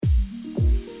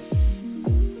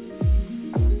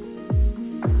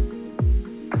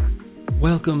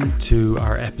Welcome to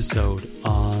our episode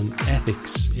on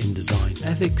ethics in design.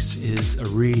 Ethics is a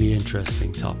really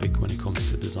interesting topic when it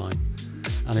comes to design,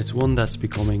 and it's one that's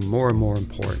becoming more and more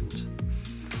important.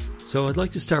 So I'd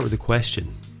like to start with a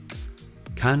question.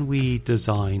 Can we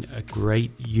design a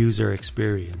great user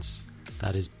experience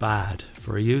that is bad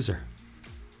for a user?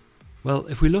 Well,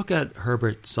 if we look at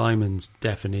Herbert Simon's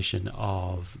definition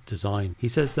of design, he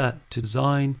says that to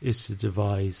design is to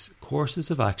devise courses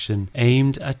of action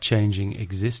aimed at changing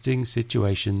existing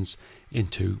situations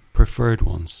into preferred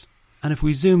ones. And if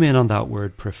we zoom in on that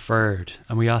word preferred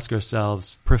and we ask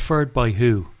ourselves, preferred by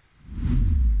who?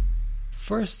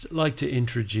 First, I'd like to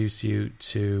introduce you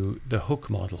to the Hook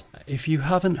model. If you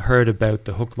haven't heard about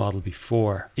the Hook model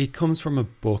before, it comes from a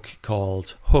book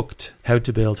called Hooked: How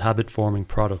to Build Habit-Forming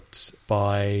Products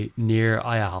by Nir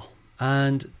Eyal.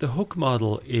 And the Hook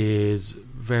model is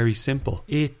very simple.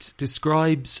 It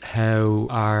describes how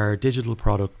our digital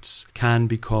products can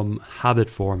become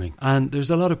habit-forming. And there's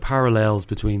a lot of parallels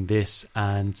between this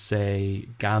and, say,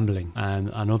 gambling and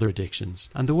other addictions.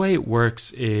 And the way it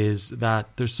works is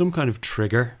that there's some kind of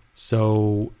trigger.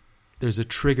 So there's a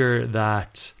trigger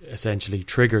that essentially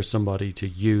triggers somebody to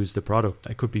use the product.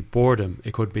 It could be boredom.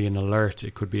 It could be an alert.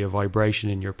 It could be a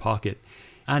vibration in your pocket.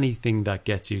 Anything that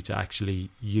gets you to actually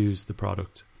use the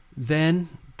product. Then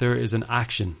there is an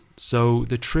action. So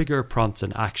the trigger prompts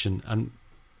an action, and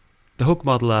the Hook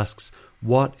model asks,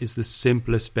 what is the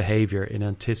simplest behavior in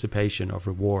anticipation of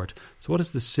reward? So what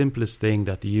is the simplest thing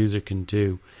that the user can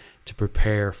do to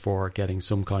prepare for getting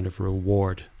some kind of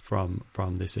reward from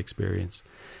this experience?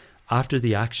 After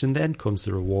the action then comes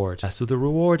the reward. So the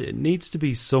reward, it needs to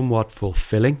be somewhat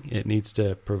fulfilling. It needs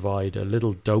to provide a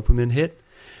little dopamine hit,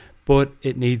 but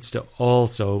it needs to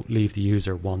also leave the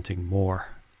user wanting more.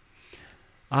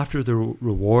 After the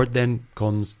reward then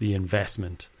comes the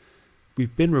investment.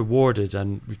 We've been rewarded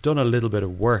and we've done a little bit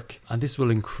of work, and this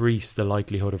will increase the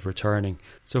likelihood of returning.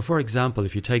 So for example,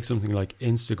 if you take something like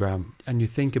Instagram and you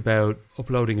think about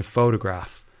uploading a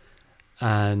photograph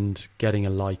and getting a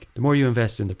like, the more you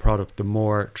invest in the product, the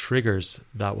more triggers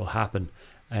that will happen,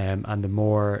 and the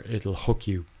more it'll hook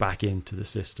you back into the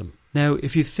system. Now,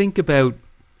 if you think about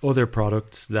other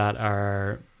products that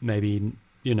are maybe,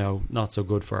 not so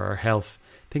good for our health,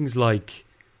 things like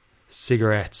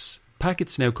cigarettes.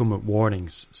 Packets now come with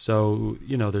warnings. So,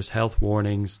 there's health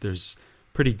warnings. There's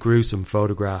pretty gruesome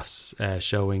photographs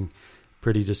showing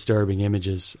pretty disturbing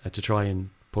images to try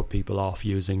and put people off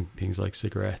using things like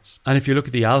cigarettes. And if you look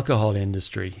at the alcohol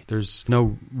industry, there's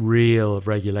no real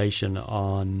regulation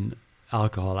on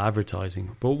alcohol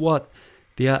advertising. But what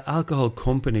the alcohol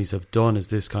companies have done is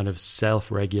this kind of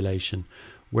self-regulation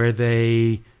where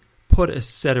they put a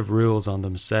set of rules on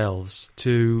themselves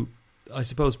to, I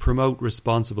suppose, promote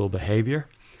responsible behavior.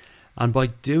 And by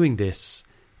doing this,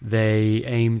 they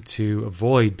aim to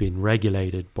avoid being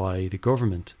regulated by the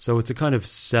government. So it's a kind of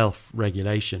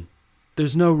self-regulation.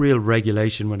 There's no real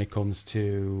regulation when it comes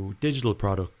to digital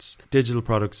products. Digital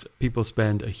products, people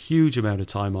spend a huge amount of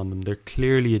time on them. They're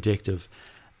clearly addictive.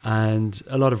 And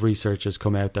a lot of research has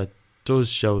come out that does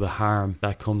show the harm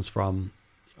that comes from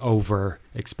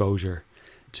overexposure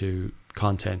to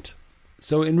content.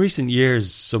 So in recent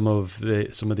years, some of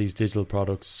these digital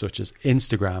products, such as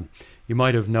Instagram, you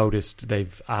might have noticed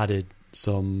they've added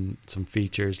some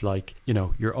features like,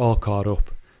 you're all caught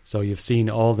up. So you've seen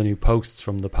all the new posts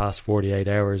from the past 48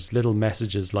 hours, little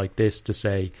messages like this to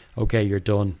say, okay, you're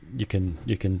done. You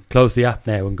can close the app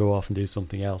now and go off and do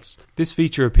something else. This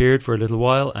feature appeared for a little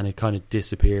while and it kind of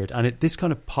disappeared. And this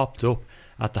kind of popped up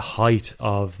at the height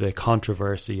of the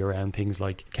controversy around things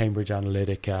like Cambridge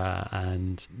Analytica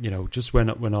and, just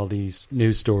when all these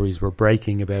news stories were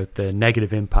breaking about the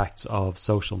negative impacts of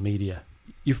social media.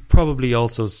 You've probably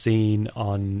also seen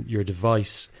on your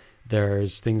device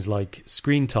there's things like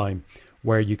screen time,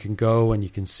 where you can go and you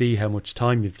can see how much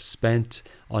time you've spent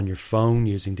on your phone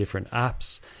using different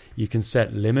apps. You can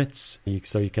set limits,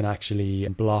 so you can actually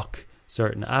block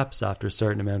certain apps after a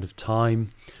certain amount of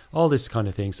time, all this kind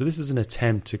of thing. So this is an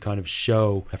attempt to kind of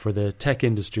show, for the tech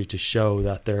industry to show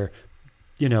that they're,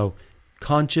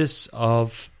 conscious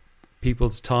of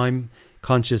people's time,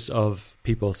 conscious of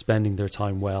people spending their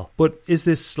time well. But is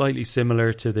this slightly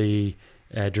similar to the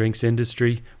drinks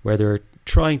industry, where they're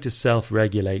trying to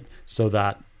self-regulate so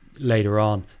that later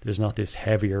on there's not this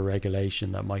heavier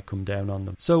regulation that might come down on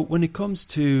them? So when it comes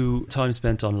to time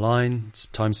spent online,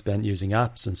 time spent using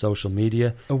apps and social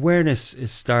media, awareness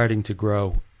is starting to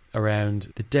grow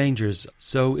around the dangers.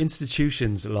 So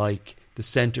institutions like the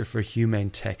Centre for Humane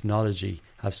Technology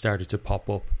have started to pop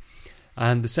up,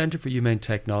 And the Centre for Humane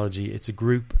Technology, it's a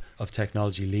group of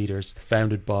technology leaders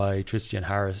founded by Tristan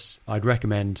Harris. I'd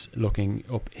recommend looking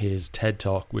up his TED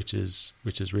Talk, which is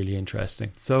really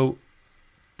interesting. So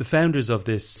the founders of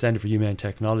this Centre for Humane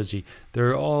Technology,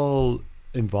 they're all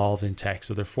involved in tech.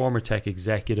 So they're former tech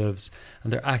executives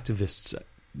and they're activists.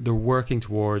 They're working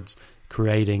towards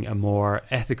creating a more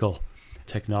ethical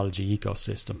technology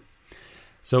ecosystem.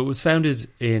 So it was founded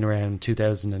in around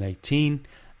 2018,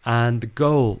 and the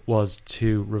goal was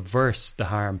to reverse the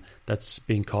harm that's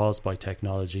being caused by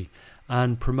technology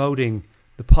and promoting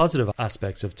the positive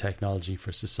aspects of technology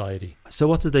for society. So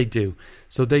what do they do?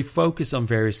 So they focus on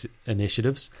various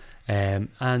initiatives,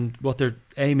 and what they're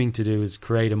aiming to do is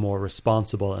create a more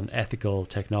responsible and ethical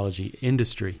technology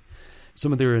industry.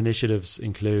 Some of their initiatives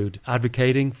include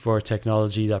advocating for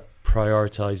technology that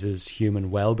prioritizes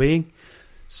human well-being.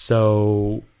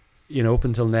 So, up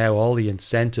until now, all the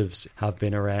incentives have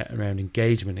been around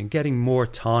engagement and getting more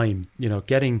time,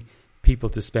 getting people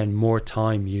to spend more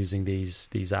time using these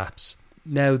apps.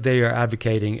 Now they are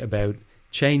advocating about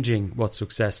changing what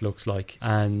success looks like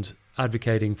and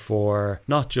advocating for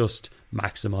not just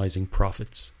maximizing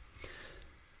profits.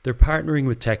 They're partnering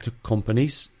with tech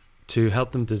companies to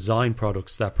help them design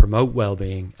products that promote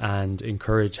well-being and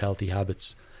encourage healthy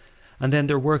habits. And then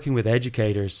they're working with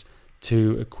educators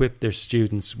to equip their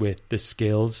students with the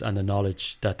skills and the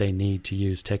knowledge that they need to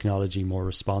use technology more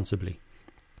responsibly.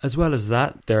 As well as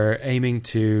that, they're aiming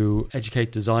to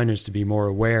educate designers to be more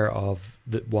aware of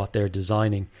what they're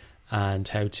designing and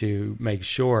how to make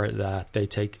sure that they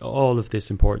take all of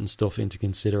this important stuff into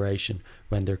consideration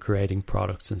when they're creating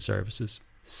products and services.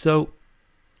 So,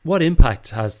 what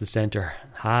impact has the centre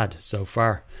had so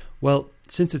far? Well,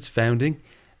 since its founding,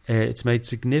 it's made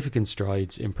significant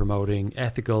strides in promoting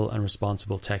ethical and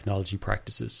responsible technology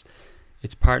practices.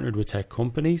 It's partnered with tech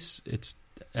companies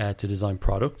to design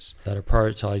products that are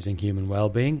prioritizing human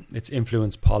well-being. It's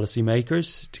influenced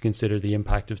policymakers to consider the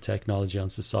impact of technology on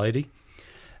society.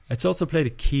 It's also played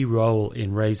a key role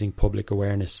in raising public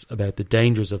awareness about the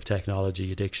dangers of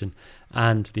technology addiction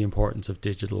and the importance of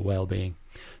digital well-being.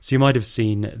 So you might have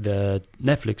seen the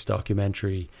Netflix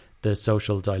documentary, The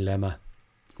Social Dilemma,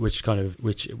 which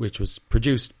was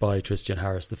produced by Tristan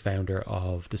Harris, the founder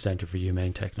of the Centre for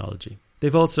Humane Technology.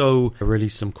 They've also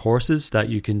released some courses that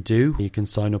you can do. You can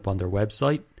sign up on their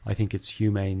website. I think it's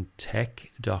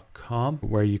humanetech.com,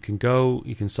 where you can go,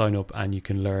 you can sign up and you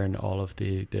can learn all of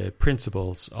the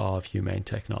principles of humane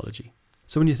technology.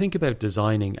 So when you think about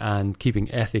designing and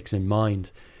keeping ethics in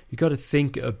mind, you got to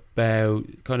think about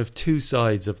kind of two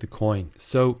sides of the coin.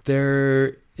 So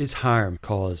there is harm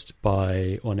caused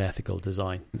by unethical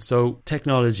design. So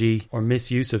technology or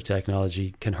misuse of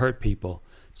technology can hurt people.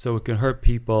 So it can hurt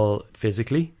people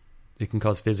physically. It can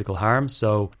cause physical harm.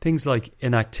 So things like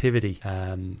inactivity,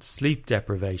 sleep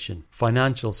deprivation,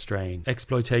 financial strain,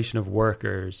 exploitation of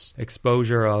workers,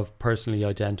 exposure of personally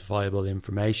identifiable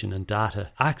information and data,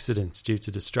 accidents due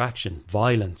to distraction,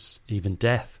 violence, even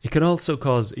death. It can also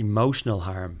cause emotional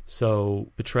harm. So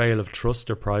betrayal of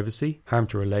trust or privacy, harm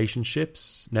to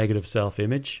relationships, negative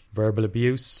self-image, verbal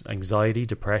abuse, anxiety,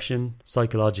 depression,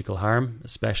 psychological harm,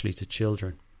 especially to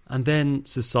children. And then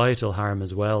societal harm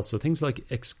as well. So things like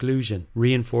exclusion,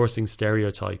 reinforcing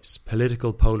stereotypes,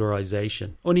 political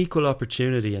polarization, unequal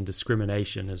opportunity and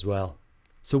discrimination as well.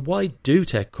 So why do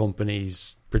tech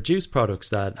companies produce products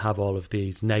that have all of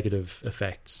these negative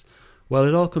effects? Well,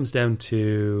 it all comes down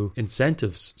to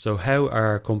incentives. So how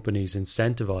are companies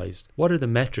incentivized? What are the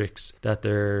metrics that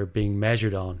they're being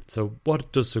measured on? So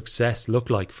what does success look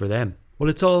like for them? Well,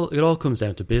 it all comes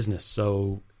down to business.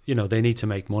 So they need to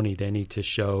make money. They need to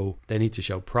show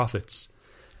profits,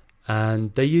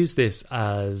 and they use this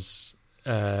as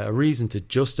a reason to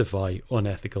justify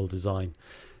unethical design.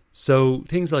 So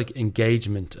things like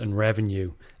engagement and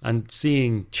revenue and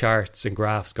seeing charts and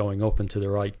graphs going up and to the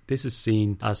right, this is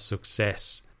seen as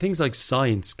success. Things like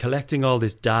science, collecting all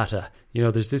this data.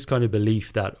 There's this kind of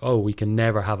belief that, we can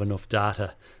never have enough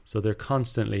data. So they're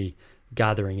constantly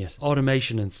gathering it.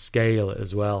 Automation and scale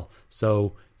as well.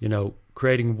 So,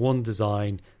 creating one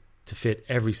design to fit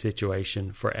every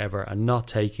situation forever and not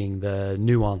taking the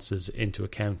nuances into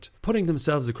account. Putting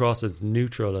themselves across as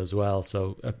neutral as well,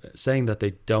 so saying that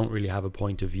they don't really have a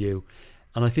point of view.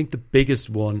 And I think the biggest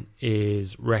one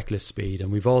is reckless speed,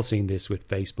 and we've all seen this with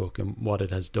Facebook and what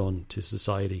it has done to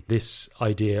society. This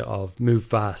idea of move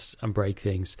fast and break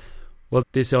things. Well,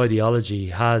 this ideology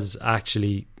has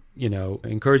actually,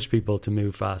 encouraged people to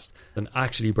move fast and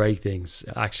actually break things,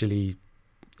 actually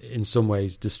in some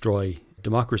ways destroy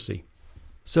democracy.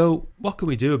 So what can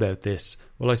we do about this?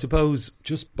 Well, I suppose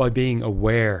just by being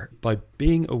aware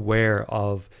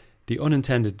of the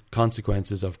unintended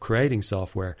consequences of creating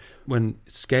software, when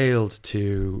scaled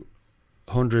to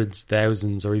hundreds,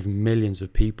 thousands, or even millions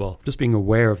of people, just being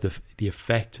aware of the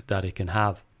effect that it can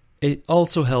have. It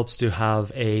also helps to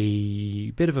have a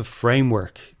bit of a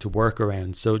framework to work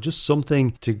around. So just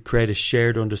something to create a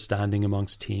shared understanding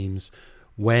amongst teams.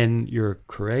 When you're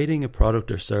creating a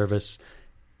product or service,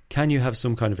 can you have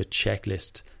some kind of a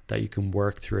checklist that you can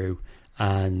work through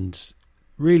and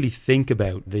really think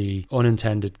about the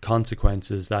unintended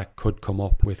consequences that could come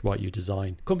up with what you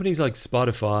design? Companies like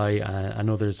Spotify and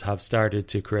others have started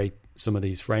to create some of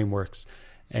these frameworks.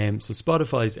 So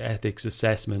Spotify's ethics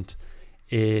assessment,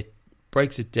 it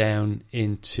breaks it down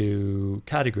into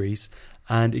categories,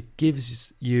 and it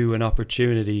gives you an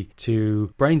opportunity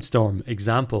to brainstorm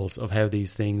examples of how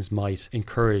these things might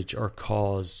encourage or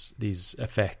cause these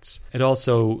effects. It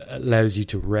also allows you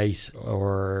to rate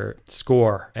or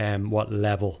score what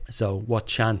level, so what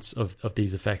chance of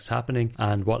these effects happening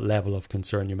and what level of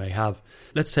concern you may have.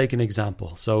 Let's take an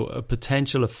example. So a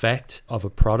potential effect of a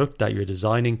product that you're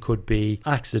designing could be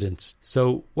accidents.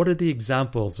 So what are the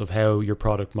examples of how your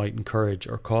product might encourage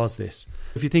or cause this?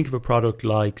 If you think of a product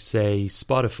like, say,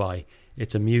 Spotify,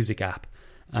 it's a music app,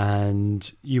 and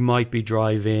you might be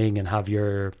driving and have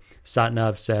your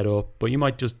sat-nav set up, but you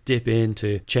might just dip in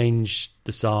to change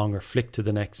the song or flick to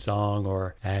the next song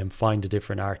or find a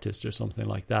different artist or something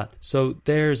like that. So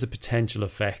there's a potential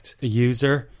effect. A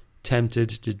user tempted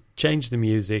to change the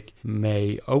music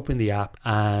may open the app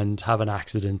and have an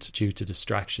accident due to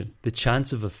distraction. The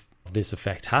chance of this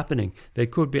effect happening, they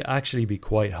could actually be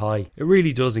quite high. It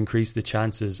really does increase the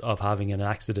chances of having an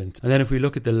accident. And then if we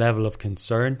look at the level of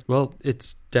concern, well,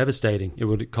 it's devastating. It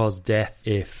would cause death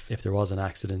if there was an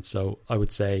accident. So I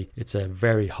would say it's a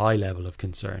very high level of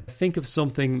concern. Think of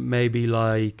something maybe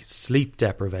like sleep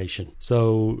deprivation.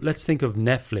 So let's think of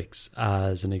Netflix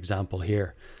as an example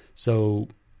here. So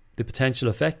the potential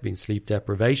effect being sleep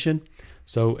deprivation.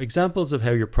 So examples of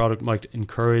how your product might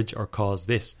encourage or cause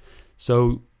this.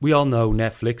 So we all know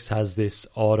Netflix has this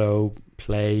auto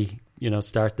play,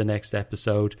 start the next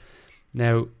episode.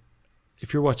 Now,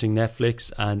 if you're watching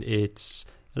Netflix and it's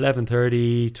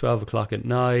 11:30, 12 o'clock at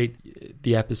night,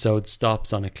 the episode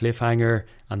stops on a cliffhanger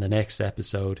and the next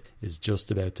episode is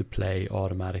just about to play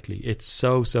automatically. It's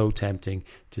so tempting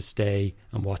to stay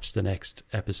and watch the next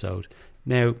episode.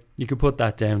 Now, you could put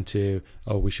that down to,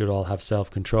 we should all have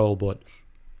self-control, but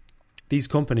these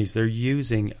companies, they're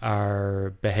using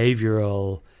our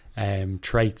behavioral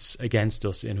traits against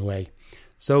us in a way.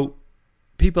 So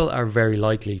people are very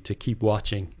likely to keep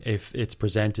watching if it's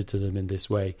presented to them in this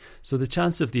way. So the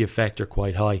chance of the effect are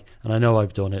quite high. And I know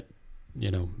I've done it,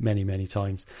 many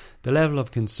times. The level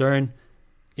of concern,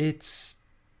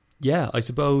 I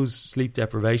suppose sleep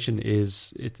deprivation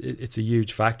it's a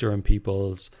huge factor in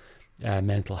people's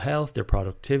mental health, their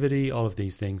productivity, all of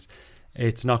these things.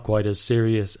 It's not quite as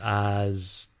serious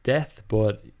as death,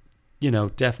 but,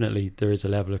 definitely there is a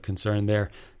level of concern there.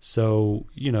 So,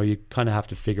 you kind of have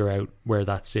to figure out where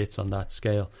that sits on that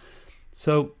scale.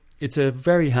 So it's a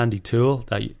very handy tool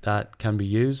that can be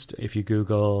used. If you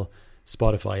Google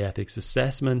Spotify ethics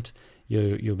assessment,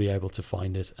 you'll be able to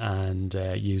find it and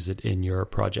use it in your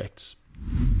projects.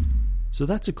 So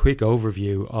that's a quick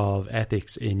overview of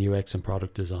ethics in UX and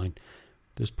product design.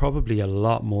 There's probably a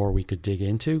lot more we could dig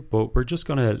into, but we're just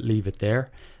going to leave it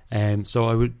there. So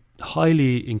I would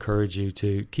highly encourage you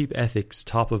to keep ethics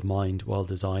top of mind while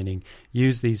designing.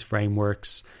 Use these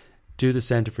frameworks. Do the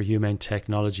Centre for Humane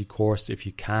Technology course if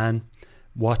you can.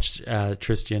 Watch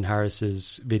Tristan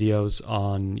Harris's videos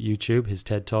on YouTube, his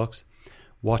TED Talks.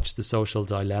 Watch The Social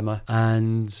Dilemma.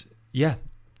 And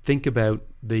think about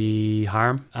the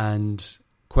harm and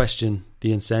question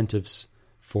the incentives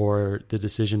for the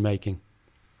decision making.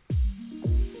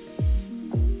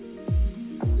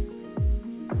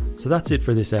 So that's it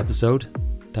for this episode.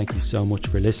 Thank you so much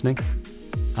for listening,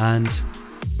 and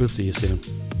we'll see you soon.